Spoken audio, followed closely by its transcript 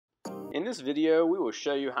In this video, we will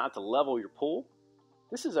show you how to level your pool.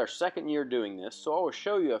 This is our second year doing this, so I will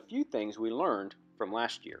show you a few things we learned from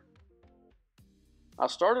last year. I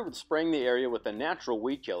started with spraying the area with a natural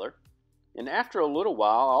weed killer, and after a little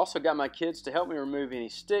while, I also got my kids to help me remove any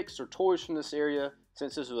sticks or toys from this area,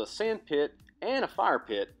 since this was a sand pit and a fire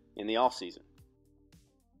pit in the off season.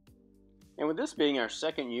 And with this being our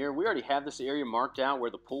second year, we already have this area marked out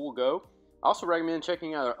where the pool will go. I also recommend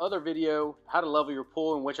checking out our other video, How to Level Your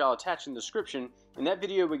Pool, in which I'll attach in the description. In that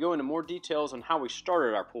video, we go into more details on how we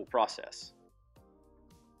started our pool process.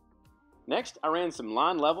 Next, I ran some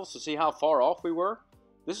line levels to see how far off we were.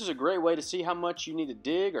 This is a great way to see how much you need to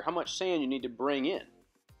dig or how much sand you need to bring in.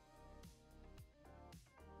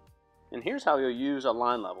 And here's how you'll use a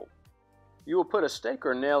line level. You will put a stake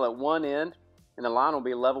or nail at one end, and the line will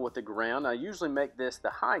be level with the ground. I usually make this the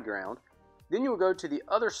high ground. Then you will go to the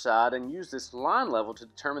other side and use this line level to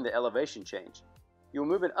determine the elevation change. You will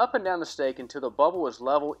move it up and down the stake until the bubble is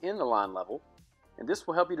level in the line level, and this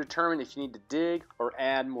will help you determine if you need to dig or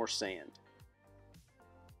add more sand.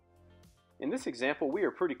 In this example, we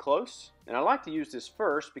are pretty close, and I like to use this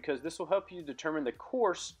first because this will help you determine the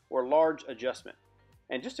coarse or large adjustment.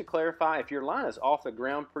 And just to clarify, if your line is off the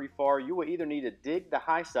ground pretty far, you will either need to dig the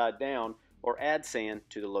high side down or add sand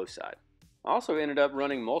to the low side. I also ended up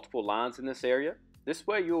running multiple lines in this area. This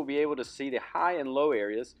way you will be able to see the high and low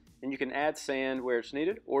areas, and you can add sand where it's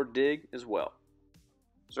needed or dig as well.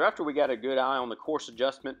 So after we got a good eye on the coarse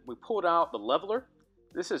adjustment, we pulled out the leveler.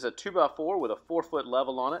 This is a 2x4 with a 4-foot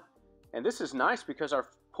level on it. And this is nice because our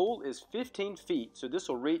pool is 15 feet, so this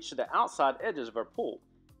will reach to the outside edges of our pool.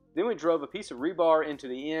 Then we drove a piece of rebar into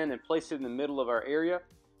the end and placed it in the middle of our area.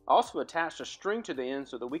 I also attached a string to the end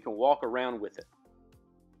so that we can walk around with it.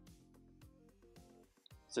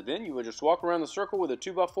 So then you would just walk around the circle with a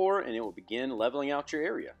 2x4 and it will begin leveling out your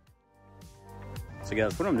area. So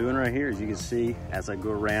guys, what I'm doing right here is you can see as I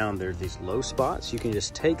go around, there's these low spots. You can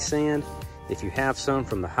just take sand, if you have some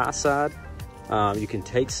from the high side, you can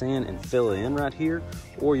take sand and fill it in right here,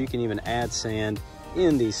 or you can even add sand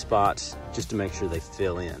in these spots just to make sure they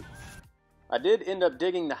fill in. I did end up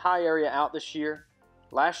digging the high area out this year.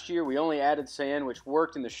 Last year we only added sand, which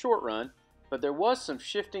worked in the short run, but there was some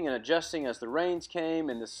shifting and adjusting as the rains came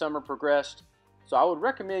and the summer progressed, so I would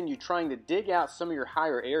recommend you trying to dig out some of your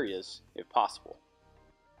higher areas if possible.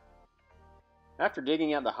 After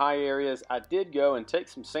digging out the high areas, I did go and take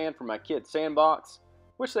some sand from my kids' sandbox,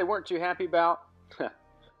 which they weren't too happy about,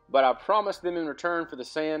 but I promised them in return for the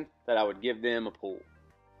sand that I would give them a pool.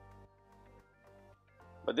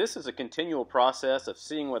 But this is a continual process of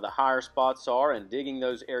seeing where the higher spots are and digging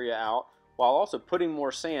those areas out, while also putting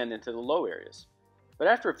more sand into the low areas. But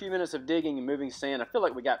after a few minutes of digging and moving sand, I feel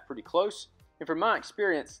like we got pretty close, and from my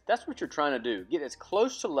experience, that's what you're trying to do, get as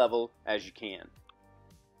close to level as you can.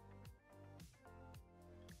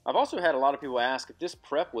 I've also had a lot of people ask if this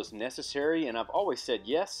prep was necessary, and I've always said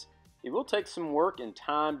yes. It will take some work and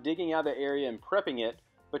time digging out the area and prepping it,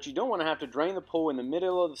 but you don't want to have to drain the pool in the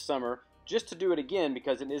middle of the summer just to do it again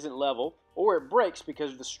because it isn't level, or it breaks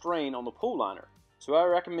because of the strain on the pool liner. So I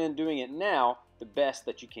recommend doing it now the best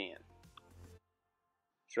that you can.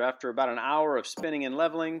 So after about an hour of spinning and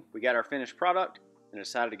leveling, we got our finished product and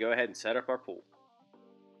decided to go ahead and set up our pool.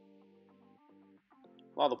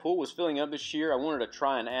 While the pool was filling up this year, I wanted to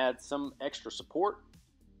try and add some extra support.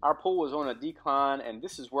 Our pool was on a decline, and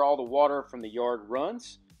this is where all the water from the yard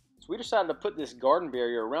runs. So we decided to put this garden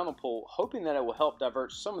barrier around the pool, hoping that it will help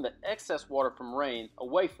divert some of the excess water from rain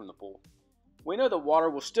away from the pool. We know that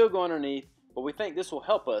water will still go underneath, but we think this will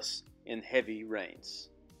help us in heavy rains.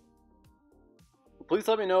 Please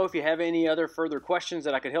let me know if you have any other further questions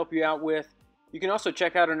that I could help you out with. You can also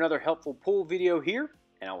check out another helpful pool video here,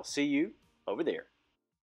 and I will see you over there.